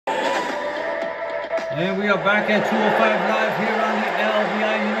And we are back at 205 Live here on the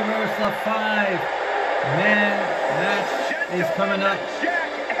LVI Universe. A 5-man match is coming up.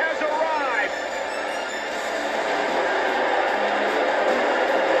 Jack has arrived.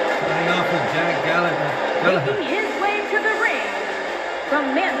 Starting off with Jack Gallagher. Making his way to the ring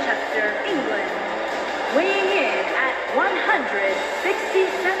from Manchester, England, weighing in at 167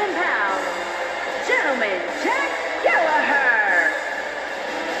 pounds, gentleman Jack Gallagher.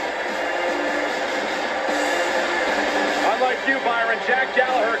 Unlike you, Byron, Jack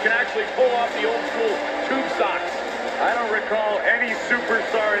Gallagher can actually pull off the old school tube socks. I don't recall any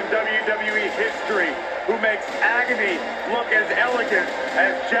superstar in WWE history who makes agony look as elegant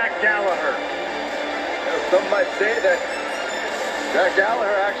as Jack Gallagher. Some might say that Jack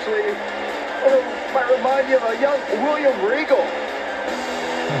Gallagher actually might remind you of a young William Regal.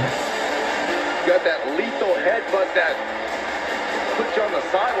 Got that lethal headbutt that puts you on the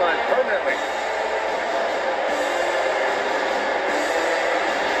sidelines permanently.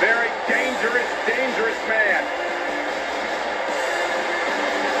 Very dangerous, dangerous man.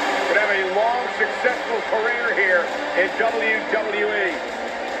 Could have a long, successful career here in WWE.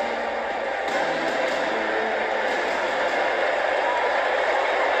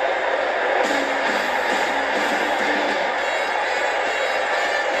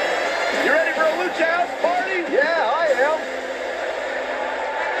 You ready for a Lucha House party? Yeah, I am.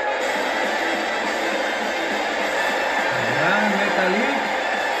 Gran Metalik.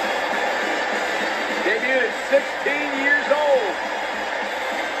 Debuted at 16 years old.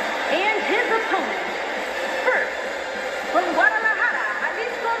 And his opponent, first, from Guadalajara,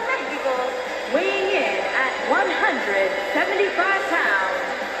 Jalisco, Mexico, weighing in at 175 pounds,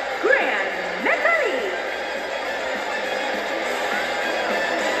 Gran Metalik.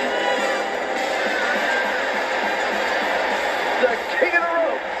 The king of the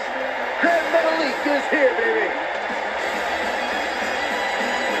ropes. Gran Metalik is here, baby.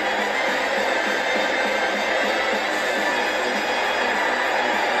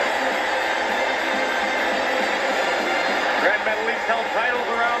 Gran Metalik's held titles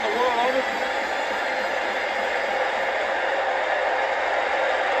around the world.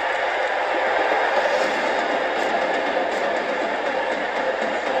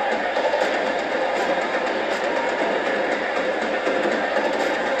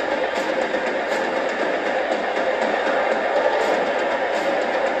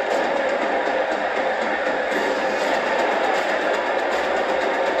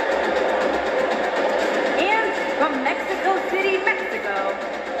 And from Mexico City, Mexico,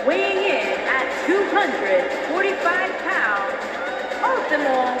 weighing in at 245 pounds,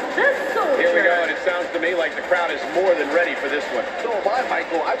 Último Soldado. Here we go, and it sounds to me like the crowd is more than ready for this one. So am I,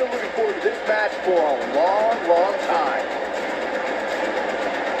 Michael. I've been looking forward to this match for a long, long time.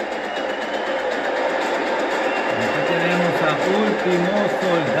 Aquí tenemos a Último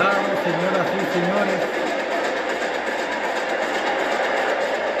Soldado, señoras y señores.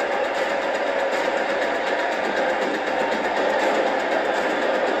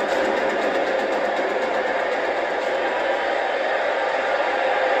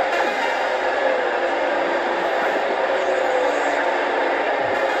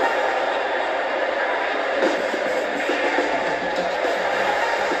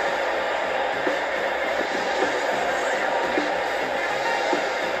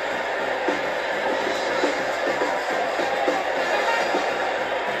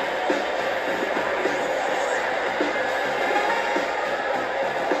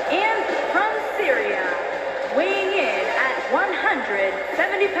 And from Syria, weighing in at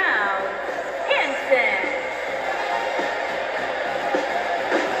 170 pounds, Hamza.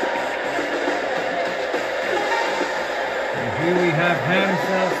 And here we have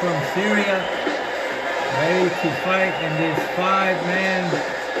Hamza from Syria, ready to fight in this 5-man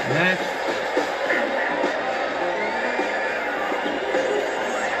match.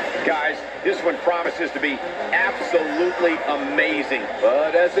 Guys, this one promises to be absolutely amazing.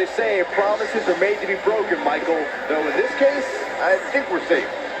 But as they say, promises are made to be broken, Michael. Though in this case, I think we're safe.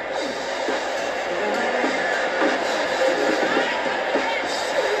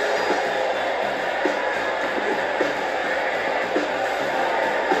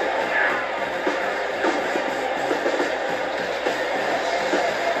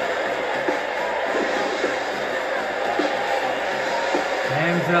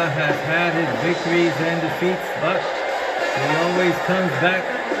 Hamza has had his victories and defeats, but he always comes back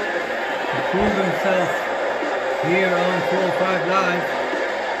to prove himself here on 205 Live.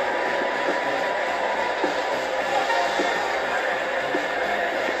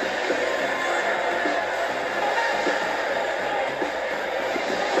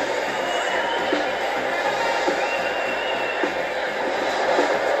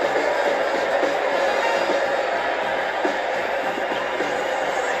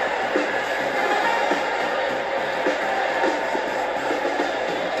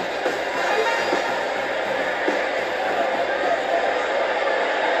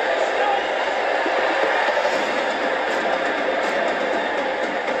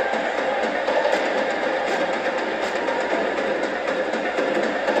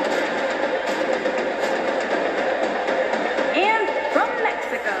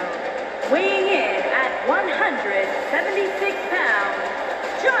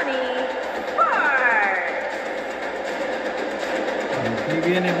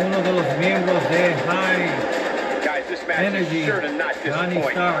 tiene uno de los miembros de High Guys, this match Energy, is sure to not Johnny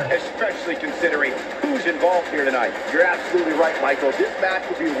disappoint, Starr. especially considering who's involved here tonight. You're absolutely right, Michael. This match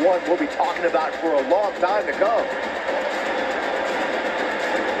will be one we'll be talking about for a long time to come.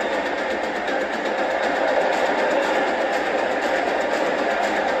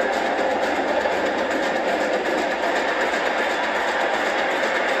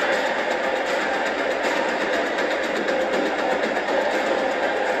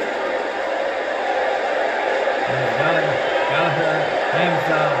 Gallagher,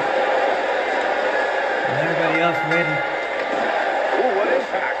 Hamza, and everybody else ready. Ooh, what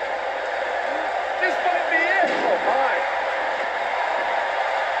impact. This might be it. Oh, my.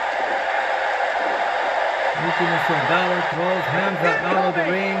 Último Soldado throws Hamza out of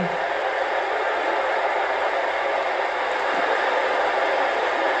the ring.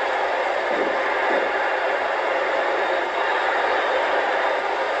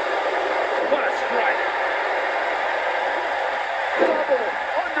 What a strike. Double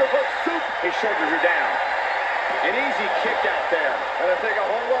underhook soup. His shoulders are down. An easy kick out there. Gonna take a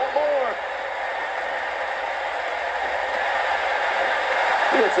whole lot more.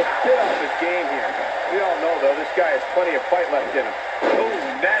 He looks a bit off his game here. We all know, though, this guy has plenty of fight left in him. Oh,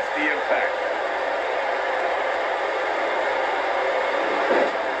 nasty impact.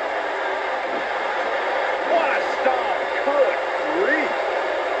 What a stomp. Good grief.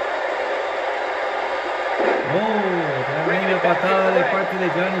 Oh, tremenda patada de parte de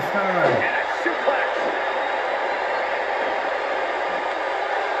Johnny Starr. And a suplex.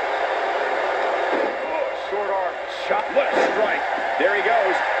 Oh, short arm shot. What a strike. There he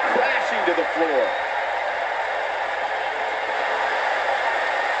goes, crashing to the floor.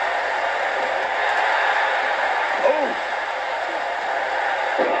 Oh.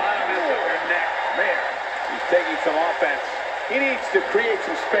 Bottom of your neck. Man, he's taking some offense. He needs to create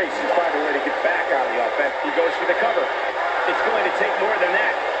some space and find a way to get back out of the offense. He goes for the cover. It's going to take more than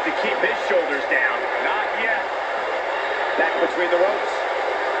that to keep his shoulders down. Not yet. Back between the ropes.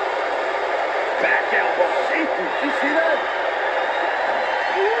 Back elbow. See? Did you see that?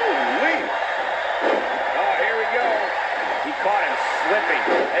 Ooh-wee. Oh, here we go. He caught him slipping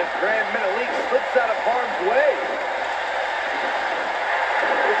as Gran Metalik slips out of harm's way.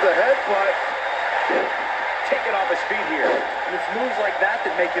 It's a headbutt. Taken off his feet here. And it's moves like that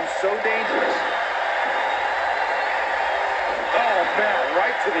that make him so dangerous. Oh, man,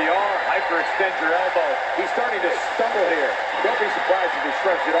 right to the arm. Hyperextend your elbow. He's starting to stumble here. Don't be surprised if he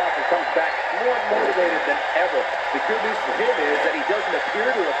shrugs it off and comes back more motivated than ever. The good news for him is that he doesn't appear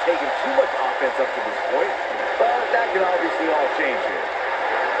to have taken too much offense up to this point, but that can obviously all change here.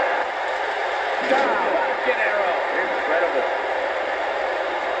 Falcon arrow. Incredible.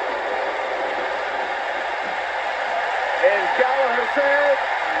 And Gallagher said,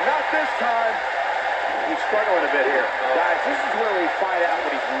 not this time. He's struggling a bit here. Guys, this is where we find out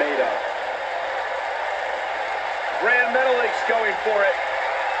what he's made of. Gran Metalik's going for it.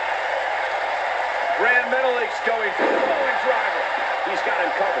 Gran Metalik's going for the throwing driver. He's got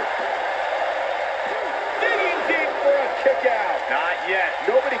him covered. Digging deep for a kick out. Not yet.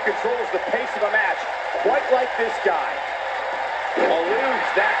 Nobody controls the pace of a match quite like this guy. Eludes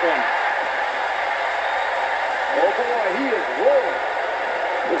that one. Oh boy, he is rolling.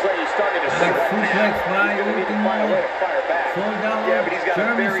 Looks like he's starting to sweat now. Suplex by He's going to need to find a way to fire back. Soldado, Yeah, but he's got a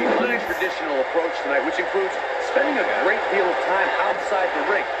German very suplex. untraditional approach tonight, which includes spending a great deal of time outside the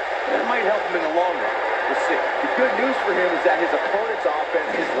ring. That might help him in the long run. We'll see. The good news for him is that his opponent's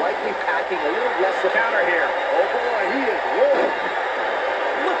offense is likely packing a little less of Counter here. Oh boy, he is rolling.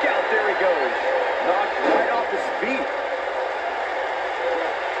 Look out, there he goes. Knocked right off his feet.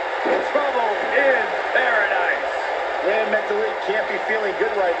 Trouble in paradise. Gran Metalik can't be feeling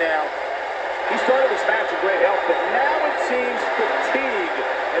good right now. He started this match with great health, but now it seems fatigue.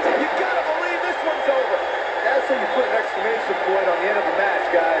 As you gotta believe this one's over. That's when you put an exclamation point on the end of the match,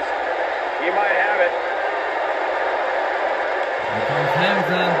 guys. He might have it. Here comes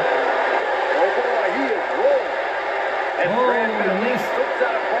Hamza. Oh boy, he is rolling. And Oh, Gran Metalik missed. slips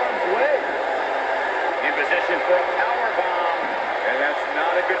out of harm's way. In position for a power bomb. And that's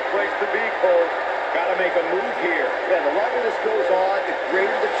not a good place to be, Cole. Gotta make a move here. Yeah, the longer this goes on, the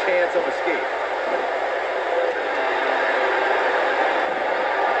greater the chance of escape.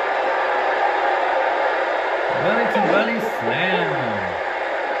 Belly to belly slam.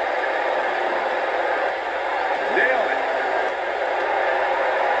 Nailed it.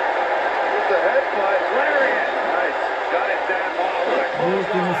 With the headbutt. Lariat. Nice. Shut it down. Oh, what a close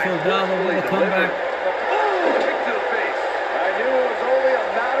Último line. Soldado with a comeback. Oh, kick to the face. I knew it was only a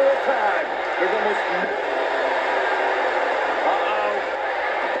matter of time. There's almost... Uh-oh.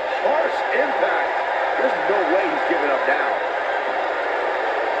 impact. There's no way he's giving up now.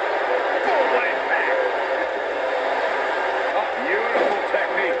 Full leg back. Oh, beautiful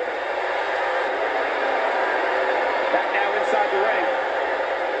technique. Back now inside the ring.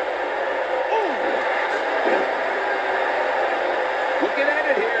 Ooh. Looking at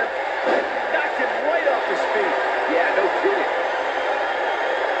it here. Knocked him right off his feet. Yeah, no kidding.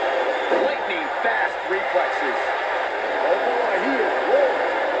 Lightning fast reflexes. Oh boy, he is rolling.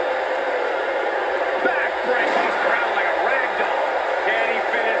 Backbreaker. He's ground like a rag doll. Can he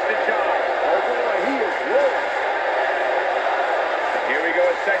finish the job? Oh boy, he is rolling. Here we go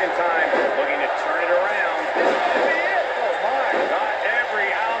a second time. Looking to turn it around. This might be it. Oh my. Not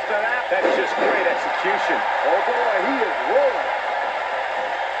every ounce of that. That's just great execution. Oh boy, he is rolling.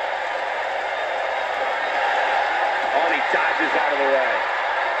 Oh, and he dodges out of the way.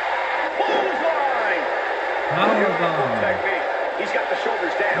 Bullseye. Powerbomb. Technique. He's got the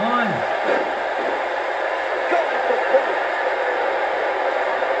shoulders down. 1. Going for both.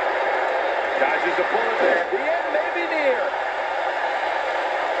 Dodges a bullet there. The end may be near.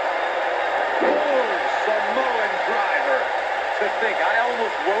 Boom. Samoan driver. To think, I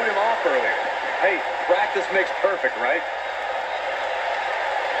almost wrote him off earlier. Hey, practice makes perfect, right?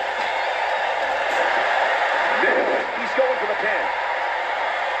 He's going for the pin.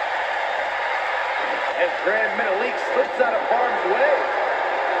 And Gran Metalik slips out of harm's way.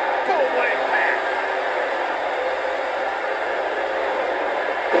 Full leg back.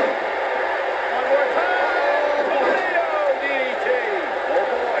 One more time. Tornado DDT. Oh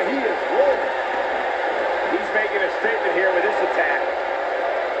boy, he is rolling. He's making a statement here with this attack.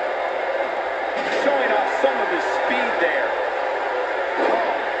 Showing off some of his speed there. Oh,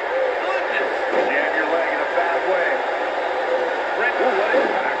 goodness. Jam your leg in a bad way. Ooh, what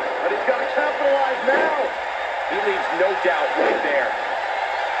impact. But he's got to capitalize now. He leaves no doubt right there.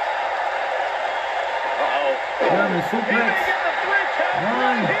 Uh-oh. German He suplex. may get the 3 count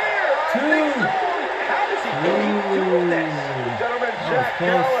 1, here. 2. How does he keep doing this? Gentlemen, That was Jack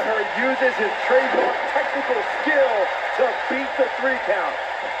close. Gallagher uses his trademark technical skill to beat the 3 count.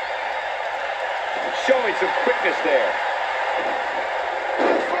 Showing some quickness there.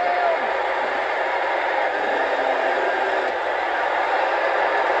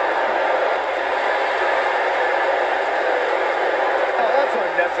 Oh, that's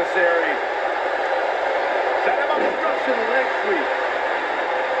unnecessary. Set him up. Russian leg sweep.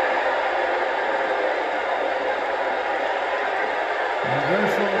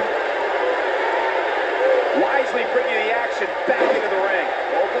 Reversal. Wisely bringing the action back into the ring.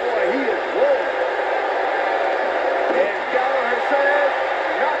 Oh boy, he is rolling. And Gallagher says,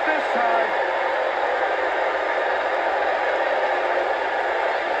 not this time.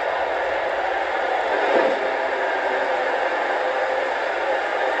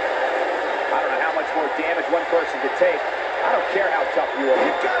 I don't know how much more damage one person could take. I don't care how tough you are.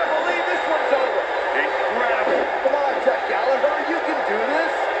 You gotta believe this one's over. Incredible. Come on, Jack Gallagher, you can do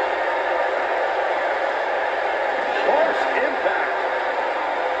this. Harsh impact.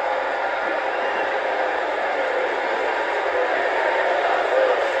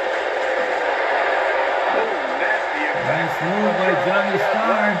 Oh, nasty impact. Nice move by Johnny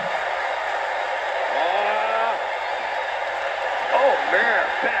Starr. Oh, man.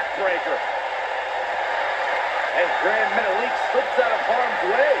 Backbreaker. And Gran Metalik slips out of harm's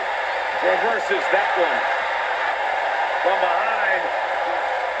way. Reverses that one. From behind.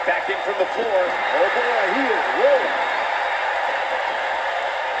 Back in from the floor. Oh boy, he is rolling.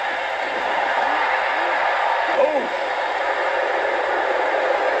 Oh.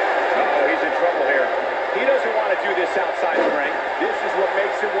 Uh-oh, he's in trouble here. He doesn't want to do this outside the ring. This is what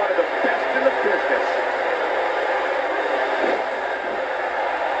makes him one of the best in the business.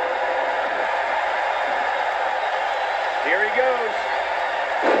 Here he goes.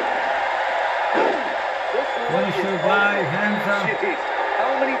 Finisher by Hamza. Jeez,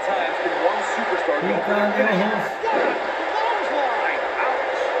 how many times can one superstar go for a finish? Rico Clothesline!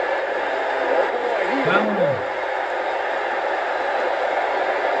 Ouch! Oh boy, he is Counter. rolling.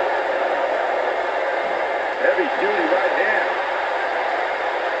 Heavy duty right hand.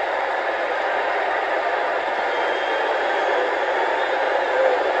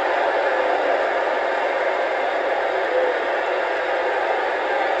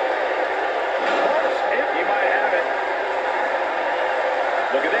 He might have it.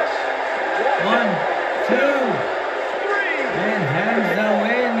 Look at this. 1, 2. 3. And Hamza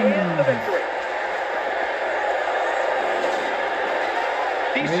And the wins. victory.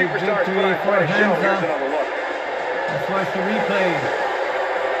 These Big superstars put victory on quite a for show. Hamza. Here's another look. Let's watch the replay.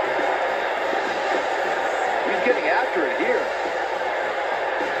 He's getting after it here.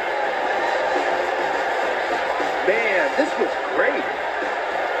 Man, this was great.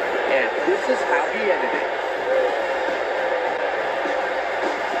 And this is how he ended it.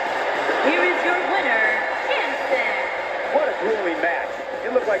 Here is your winner, Hamza. What a grueling match.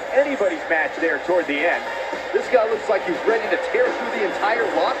 It looked like anybody's match there toward the end. This guy looks like he's ready to tear through the entire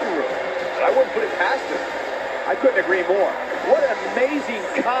locker room. And I wouldn't put it past him. I couldn't agree more. What an amazing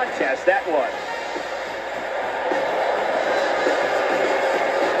contest that was.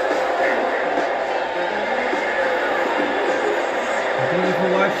 Thank you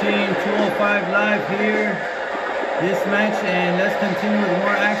for watching 205 Live here, this match, and let's continue with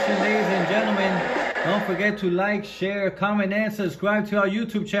more action, ladies and gentlemen. Don't forget to like, share, comment, and subscribe to our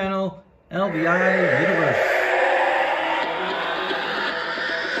YouTube channel, LBI Universe.